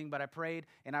feeling anything, but I prayed,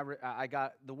 and I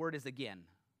got, the word is again.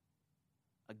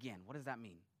 Again, what does that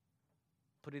mean?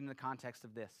 Put it in the context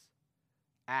of this.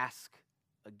 Ask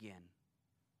again.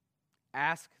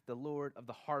 Ask the Lord of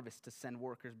the harvest to send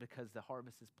workers because the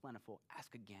harvest is plentiful.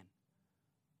 Ask again.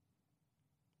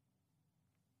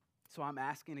 So I'm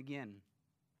asking again.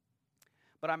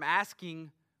 But I'm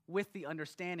asking with the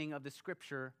understanding of the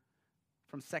scripture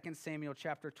from 2 Samuel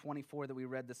chapter 24 that we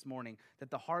read this morning, that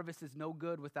the harvest is no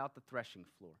good without the threshing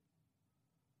floor.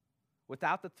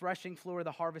 Without the threshing floor,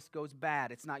 the harvest goes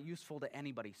bad. It's not useful to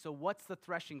anybody. So what's the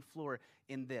threshing floor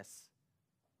in this?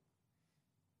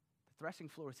 The threshing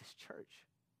floor is His church.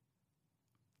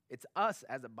 It's us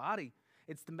as a body.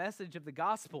 It's the message of the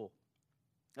gospel,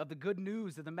 of the good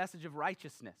news, of the message of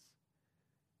righteousness,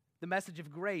 the message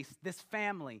of grace, this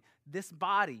family, this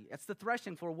body. It's the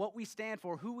threshing floor, what we stand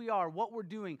for, who we are, what we're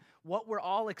doing, what we're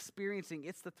all experiencing.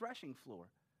 It's the threshing floor.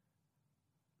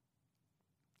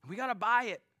 We got to buy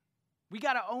it. We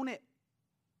got to own it.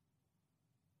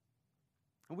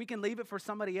 And we can leave it for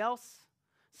somebody else.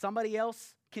 Somebody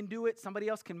else can do it. Somebody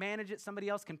else can manage it. Somebody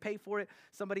else can pay for it.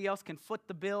 Somebody else can foot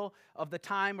the bill of the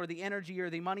time or the energy or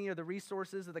the money or the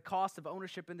resources or the cost of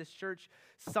ownership in this church.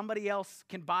 Somebody else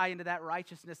can buy into that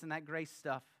righteousness and that grace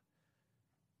stuff.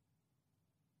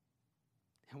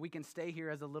 And we can stay here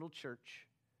as a little church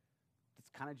that's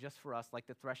kind of just for us, like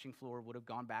the threshing floor would have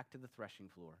gone back to the threshing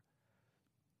floor.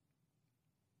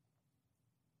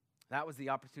 That was the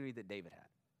opportunity that David had.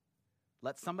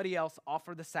 Let somebody else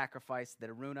offer the sacrifice that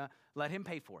Araunah, let him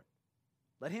pay for it.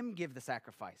 Let him give the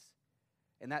sacrifice.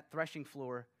 And that threshing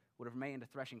floor would have remained a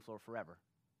threshing floor forever.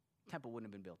 The temple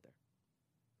wouldn't have been built there.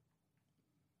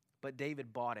 But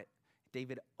David bought it.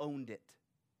 David owned it.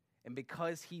 And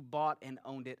because he bought and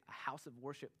owned it, a house of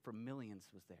worship for millions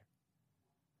was there.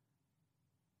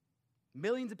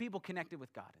 Millions of people connected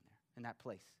with God in there, in that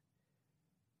place.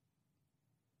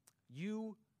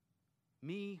 You,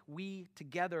 me, we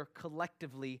together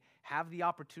collectively have the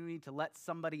opportunity to let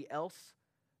somebody else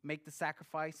make the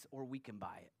sacrifice, or we can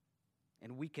buy it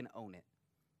and we can own it.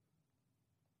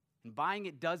 And buying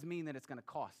it does mean that it's going to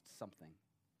cost something.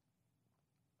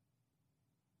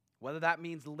 Whether that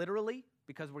means literally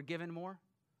because we're given more,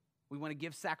 we want to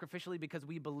give sacrificially because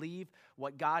we believe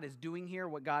what God is doing here,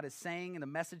 what God is saying, and the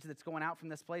message that's going out from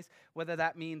this place, whether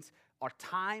that means our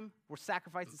time, we're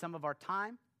sacrificing some of our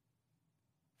time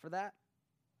for that,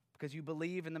 because you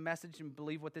believe in the message and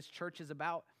believe what this church is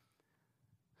about.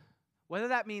 Whether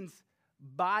that means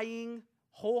buying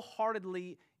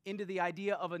wholeheartedly into the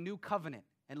idea of a new covenant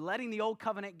and letting the old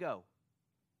covenant go.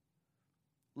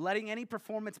 Letting any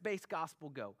performance-based gospel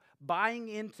go. Buying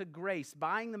into grace,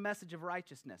 buying the message of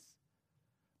righteousness.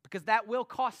 Because that will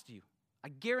cost you. I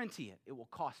guarantee it. It will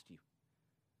cost you.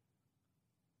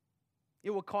 It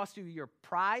will cost you your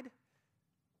pride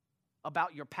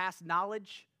about your past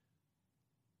knowledge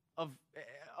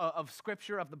of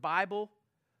Scripture, of the Bible.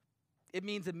 It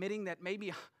means admitting that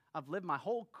maybe I've lived my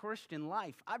whole Christian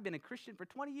life. I've been a Christian for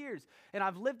 20 years, and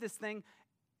I've lived this thing,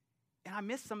 and I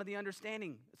missed some of the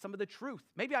understanding, some of the truth.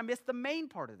 Maybe I missed the main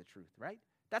part of the truth, right?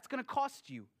 That's going to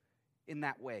cost you in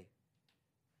that way.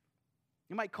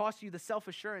 It might cost you the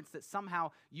self-assurance that somehow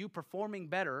you performing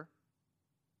better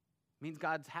means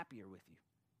God's happier with you.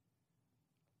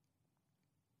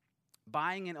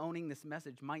 Buying and owning this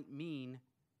message might mean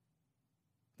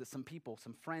that some people,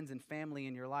 some friends and family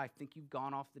in your life think you've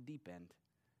gone off the deep end,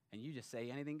 and you just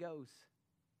say anything goes.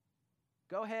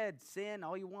 Go ahead, sin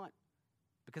all you want,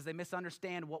 because they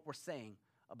misunderstand what we're saying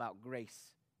about grace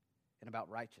and about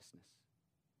righteousness.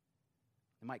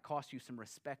 It might cost you some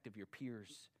respect of your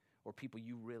peers or people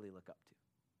you really look up to.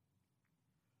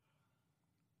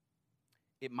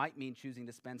 It might mean choosing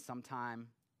to spend some time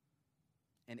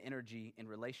and energy in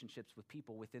relationships with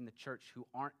people within the church who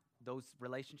those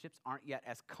relationships aren't yet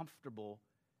as comfortable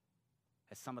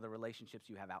as some of the relationships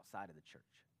you have outside of the church.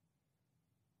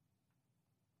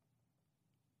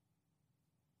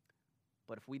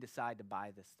 But if we decide to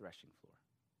buy this threshing floor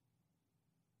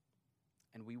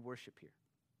and we worship here,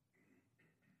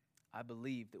 I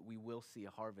believe that we will see a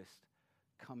harvest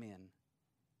come in,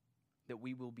 that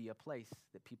we will be a place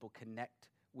that people connect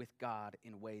with God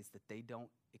in ways that they don't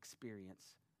experience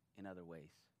in other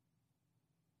ways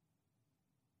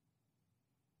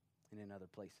and in other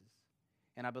places.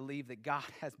 And I believe that God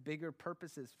has bigger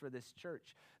purposes for this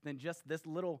church than just this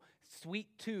little suite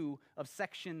 2 of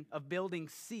section of building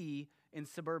C in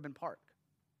Suburban Park.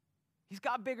 He's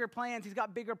got bigger plans. He's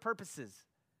got bigger purposes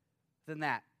than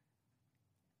that.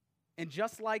 And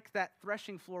just like that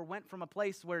threshing floor went from a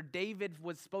place where David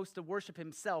was supposed to worship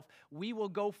himself, we will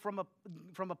go from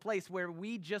a place where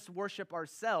we just worship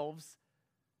ourselves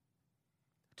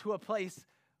to a place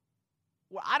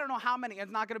where I don't know how many, it's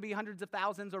not going to be hundreds of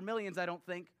thousands or millions, I don't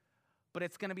think, but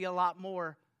it's going to be a lot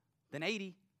more than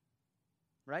 80,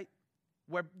 right?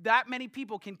 where that many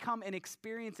people can come and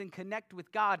experience and connect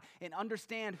with God and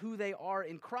understand who they are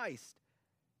in Christ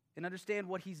and understand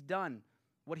what he's done,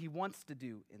 what he wants to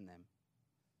do in them.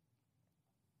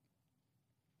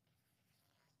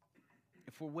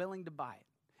 If we're willing to buy it,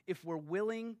 if we're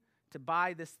willing to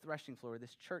buy this threshing floor,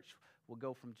 this church will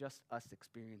go from just us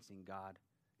experiencing God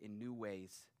in new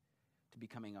ways to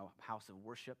becoming a house of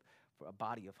worship, for a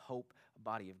body of hope, a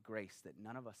body of grace that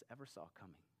none of us ever saw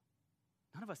coming.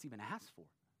 None of us even asked for.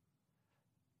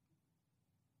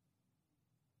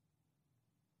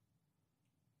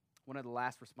 One of the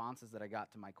last responses that I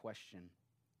got to my question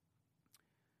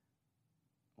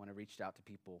when I reached out to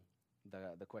people,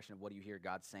 the question of what do you hear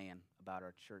God saying about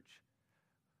our church,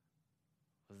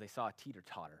 was they saw a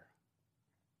teeter-totter.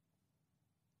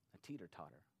 A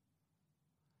teeter-totter.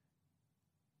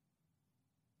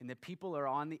 And that people are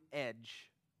on the edge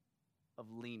of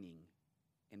leaning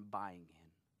and buying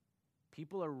in.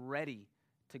 People are ready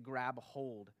to grab a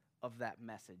hold of that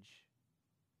message.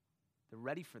 They're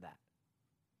ready for that.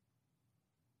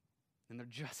 And they're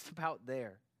just about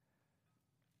there.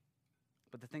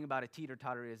 But the thing about a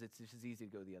teeter-totter is it's just as easy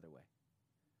to go the other way.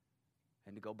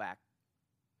 And to go back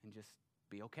and just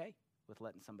be okay with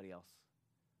letting somebody else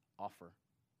offer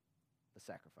the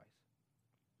sacrifice.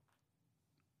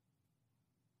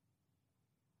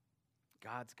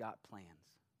 God's got plans,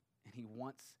 and he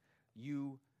wants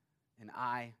you and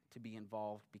I to be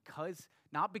involved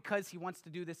not because he wants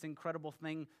to do this incredible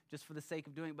thing just for the sake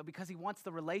of doing it, but because he wants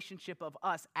the relationship of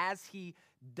us as he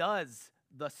does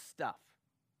the stuff.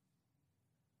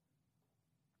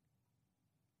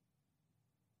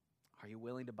 Are you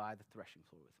willing to buy the threshing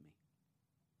floor with me?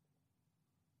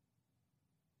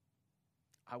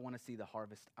 I want to see the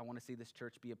harvest. I want to see this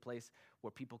church be a place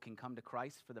where people can come to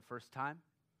Christ for the first time,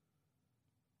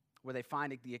 where they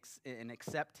find and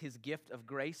accept his gift of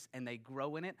grace and they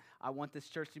grow in it. I want this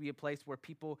church to be a place where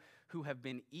people who have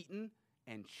been eaten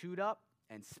and chewed up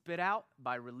and spit out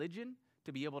by religion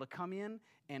to be able to come in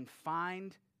and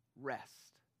find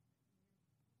rest.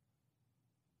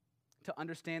 To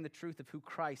understand the truth of who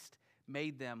Christ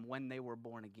made them when they were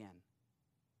born again.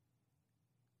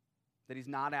 That he's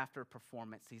not after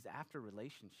performance, he's after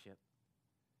relationship.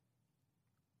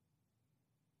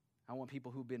 I want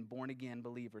people who've been born again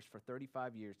believers for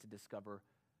 35 years to discover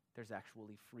there's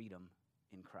actually freedom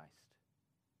in Christ.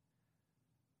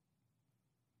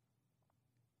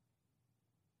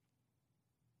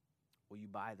 Will you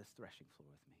buy this threshing floor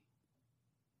with me?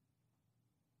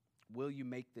 Will you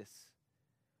make this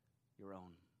your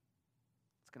own?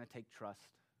 It's going to take trust.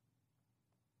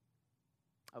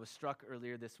 I was struck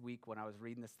earlier this week when I was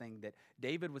reading this thing that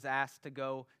David was asked to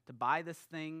go to buy this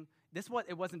thing.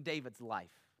 It wasn't David's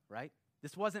life. Right?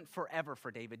 This wasn't forever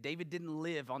for David. David didn't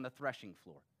live on the threshing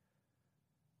floor.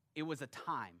 It was a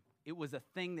time. It was a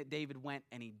thing that David went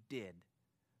and he did.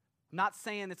 Not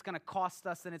saying it's going to cost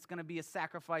us and it's going to be a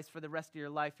sacrifice for the rest of your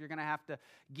life. You're going to have to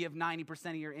give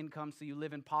 90% of your income so you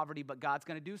live in poverty, but God's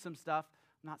going to do some stuff.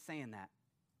 I'm not saying that.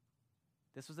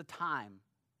 This was a time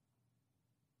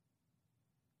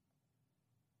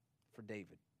for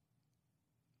David.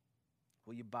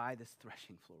 Will you buy this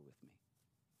threshing floor with me?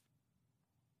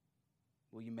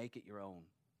 Will you make it your own?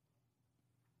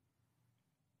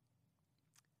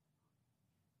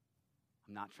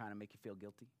 I'm not trying to make you feel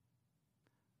guilty.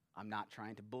 I'm not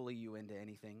trying to bully you into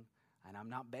anything, and I'm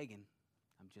not begging.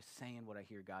 I'm just saying what I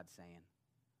hear God saying.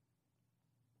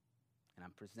 And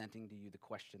I'm presenting to you the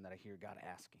question that I hear God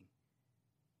asking.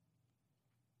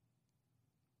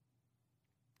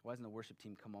 Why doesn't the worship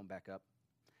team come on back up?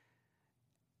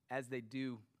 As they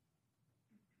do,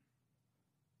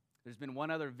 there's been one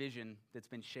other vision that's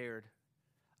been shared.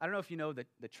 I don't know if you know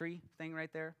the tree thing right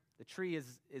there. The tree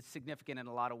is significant in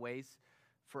a lot of ways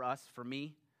for us, for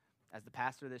me, as the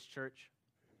pastor of this church.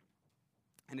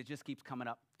 And it just keeps coming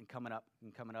up and coming up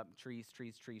and coming up. Trees,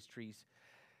 trees, trees, trees.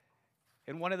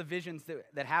 And one of the visions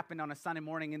that happened on a Sunday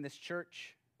morning in this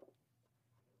church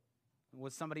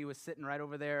was somebody who was sitting right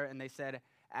over there, and they said,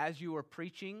 as you were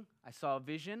preaching, I saw a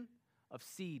vision of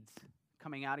seeds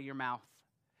coming out of your mouth.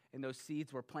 And those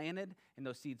seeds were planted, and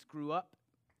those seeds grew up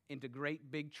into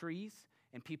great big trees,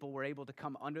 and people were able to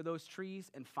come under those trees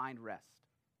and find rest.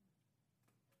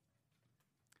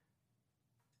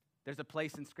 There's a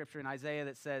place in Scripture in Isaiah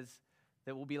that says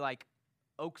that we'll be like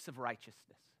oaks of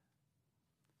righteousness.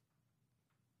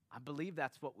 I believe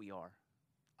that's what we are.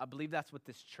 I believe that's what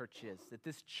this church is, that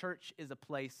this church is a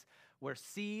place where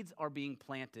seeds are being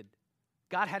planted.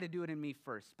 God had to do it in me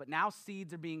first, but now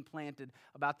seeds are being planted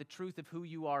about the truth of who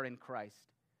you are in Christ.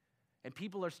 And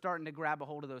people are starting to grab a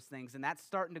hold of those things, and that's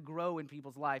starting to grow in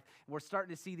people's life. And we're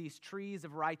starting to see these trees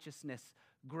of righteousness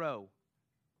grow.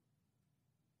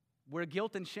 where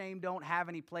guilt and shame don't have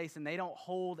any place and they don't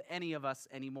hold any of us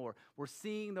anymore. We're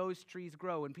seeing those trees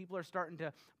grow, and people are starting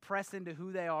to press into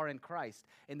who they are in Christ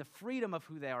and the freedom of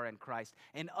who they are in Christ.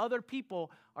 And other people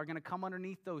are going to come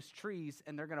underneath those trees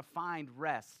and they're going to find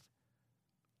rest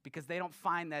because they don't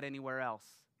find that anywhere else.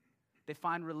 They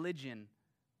find religion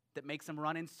that makes them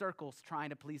run in circles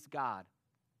trying to please God.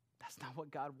 That's not what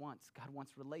God wants. God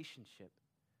wants relationship.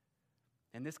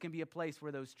 And this can be a place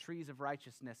where those trees of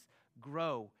righteousness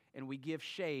grow and we give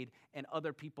shade and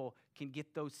other people can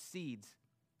get those seeds.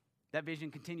 That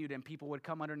vision continued and people would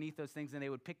come underneath those things and they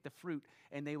would pick the fruit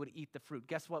and they would eat the fruit.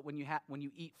 Guess what? When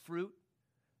you eat fruit,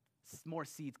 more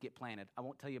seeds get planted. I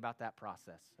won't tell you about that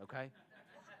process, okay?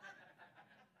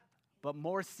 But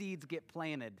more seeds get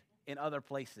planted in other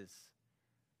places.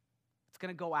 It's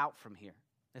going to go out from here.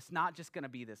 It's not just going to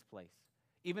be this place.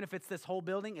 Even if it's this whole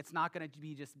building, it's not going to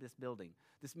be just this building.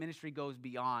 This ministry goes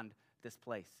beyond this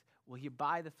place. Will you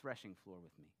buy the threshing floor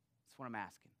with me? That's what I'm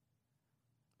asking.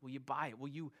 Will you buy it? Will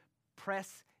you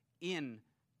press in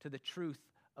to the truth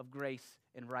of grace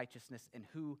and righteousness and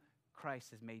who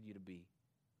Christ has made you to be?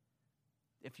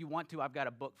 If you want to, I've got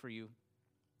a book for you.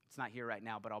 It's not here right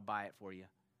now, but I'll buy it for you.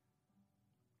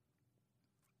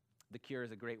 The Cure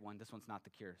is a great one. This one's not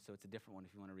The Cure, so it's a different one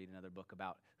if you want to read another book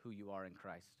about who you are in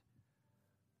Christ.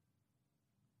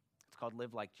 It's called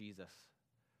Live Like Jesus.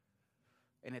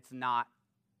 And it's not,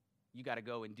 you got to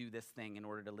go and do this thing in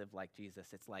order to live like Jesus.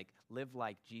 It's like, live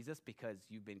like Jesus because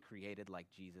you've been created like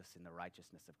Jesus in the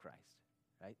righteousness of Christ,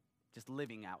 right? Just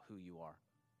living out who you are.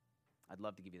 I'd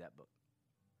love to give you that book.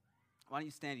 Why don't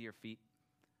you stand to your feet?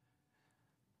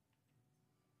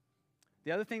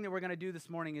 The other thing that we're going to do this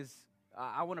morning is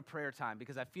I want a prayer time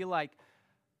because I feel like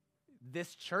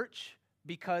this church,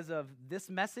 because of this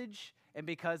message and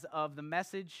because of the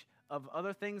message of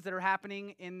other things that are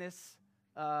happening in this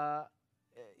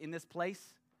place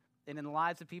and in the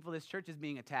lives of people, this church is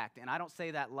being attacked. And I don't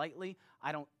say that lightly.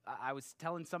 I was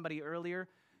telling somebody earlier,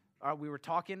 we were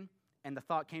talking, and the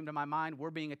thought came to my mind,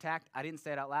 we're being attacked. I didn't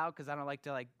say it out loud because I don't like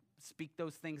to speak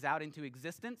those things out into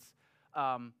existence.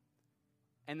 And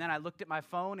then I looked at my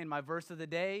phone, and my verse of the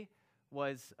day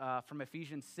was from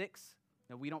Ephesians 6.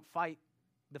 That we don't fight.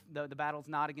 The battle's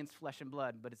not against flesh and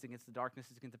blood, but it's against the darkness,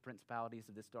 it's against the principalities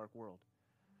of this dark world.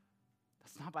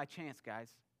 That's not by chance, guys.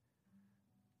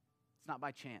 It's not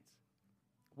by chance.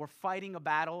 We're fighting a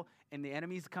battle, and the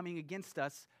enemy's coming against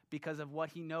us because of what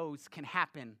he knows can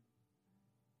happen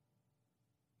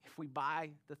if we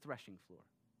buy the threshing floor.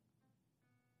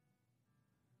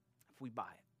 If we buy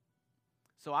it.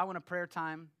 So I want a prayer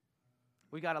time.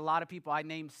 We got a lot of people. I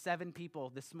named 7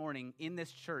 people this morning in this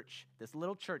church, this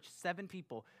little church, 7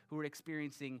 people who are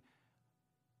experiencing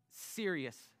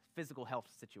serious physical health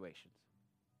situations.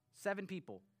 7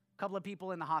 people. A couple of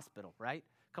people in the hospital, right?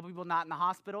 A couple of people not in the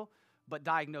hospital, but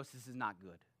diagnosis is not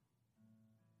good.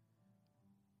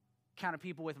 Count of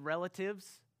people with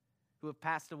relatives who have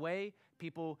passed away,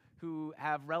 people who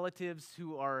have relatives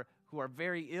who are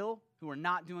very ill, who are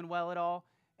not doing well at all,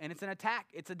 and it's an attack.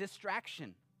 It's a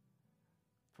distraction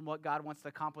from what God wants to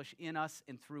accomplish in us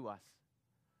and through us.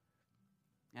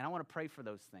 And I want to pray for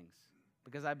those things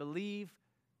because I believe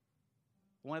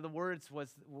one of the words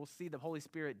was we'll see the Holy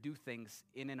Spirit do things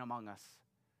in and among us.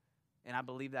 And I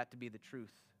believe that to be the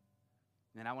truth.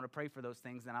 And I want to pray for those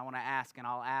things, and I want to ask, and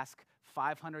I'll ask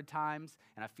 500 times,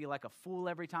 and I feel like a fool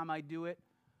every time I do it,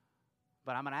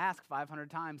 but I'm going to ask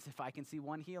 500 times. If I can see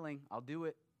one healing, I'll do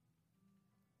it.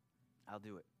 I'll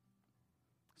do it.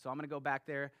 So I'm going to go back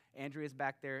there. Andrea's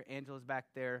back there. Angela's back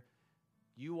there.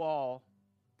 You all,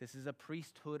 this is a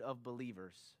priesthood of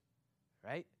believers,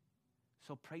 right?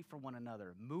 So pray for one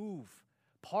another. Move.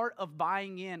 Part of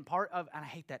buying in, and I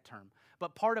hate that term,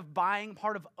 but part of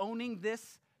owning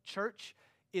this church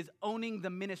is owning the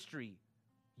ministry.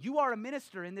 You are a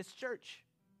minister in this church,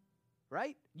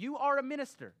 right? You are a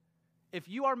minister. If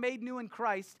you are made new in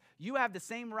Christ, you have the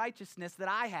same righteousness that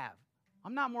I have.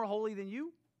 I'm not more holy than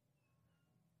you.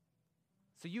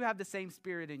 So you have the same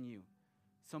spirit in you.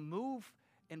 So move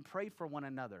and pray for one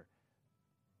another.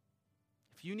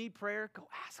 If you need prayer, go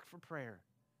ask for prayer.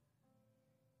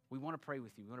 We want to pray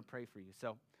with you. We want to pray for you.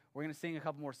 So we're going to sing a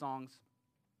couple more songs.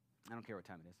 I don't care what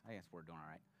time it is. I guess we're doing all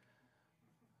right.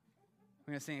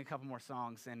 We're going to sing a couple more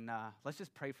songs, and let's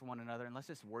just pray for one another, and let's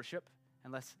just worship,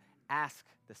 and let's ask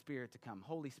the Spirit to come.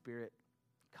 Holy Spirit,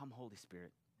 come, Holy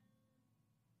Spirit.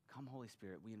 Come, Holy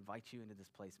Spirit, we invite you into this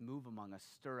place. Move among us,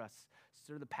 stir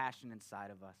the passion inside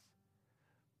of us.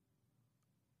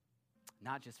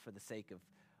 Not just for the sake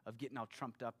of getting all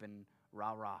trumped up and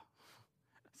rah-rah.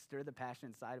 Stir the passion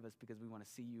inside of us because we want to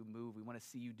see you move. We want to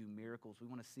see you do miracles. We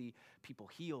want to see people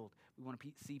healed. We want to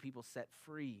see people set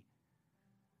free.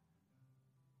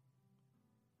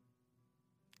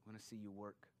 We want to see you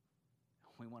work.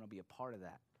 We want to be a part of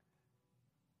that.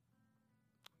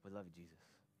 We love you, Jesus.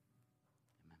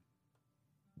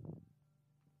 Amen.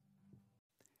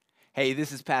 Hey,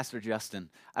 this is Pastor Justin.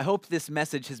 I hope this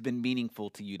message has been meaningful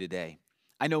to you today.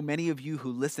 I know many of you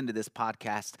who listen to this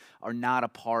podcast are not a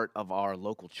part of our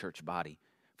local church body.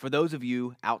 For those of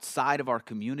you outside of our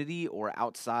community or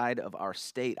outside of our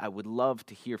state, I would love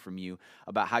to hear from you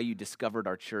about how you discovered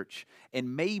our church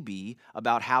and maybe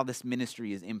about how this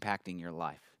ministry is impacting your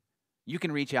life. You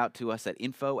can reach out to us at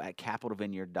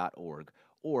info@capitalvineyard.org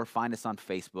or find us on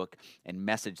Facebook and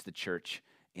message the church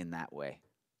in that way.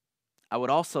 I would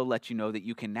also let you know that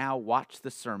you can now watch the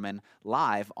sermon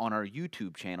live on our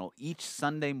YouTube channel each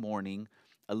Sunday morning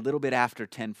a little bit after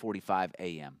 10:45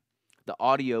 a.m. The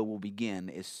audio will begin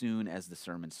as soon as the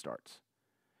sermon starts.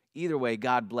 Either way,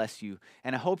 God bless you,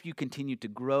 and I hope you continue to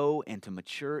grow and to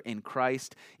mature in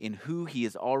Christ, in who He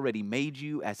has already made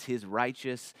you as His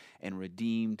righteous and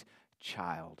redeemed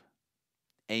child.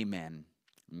 Amen,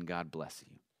 and God bless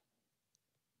you.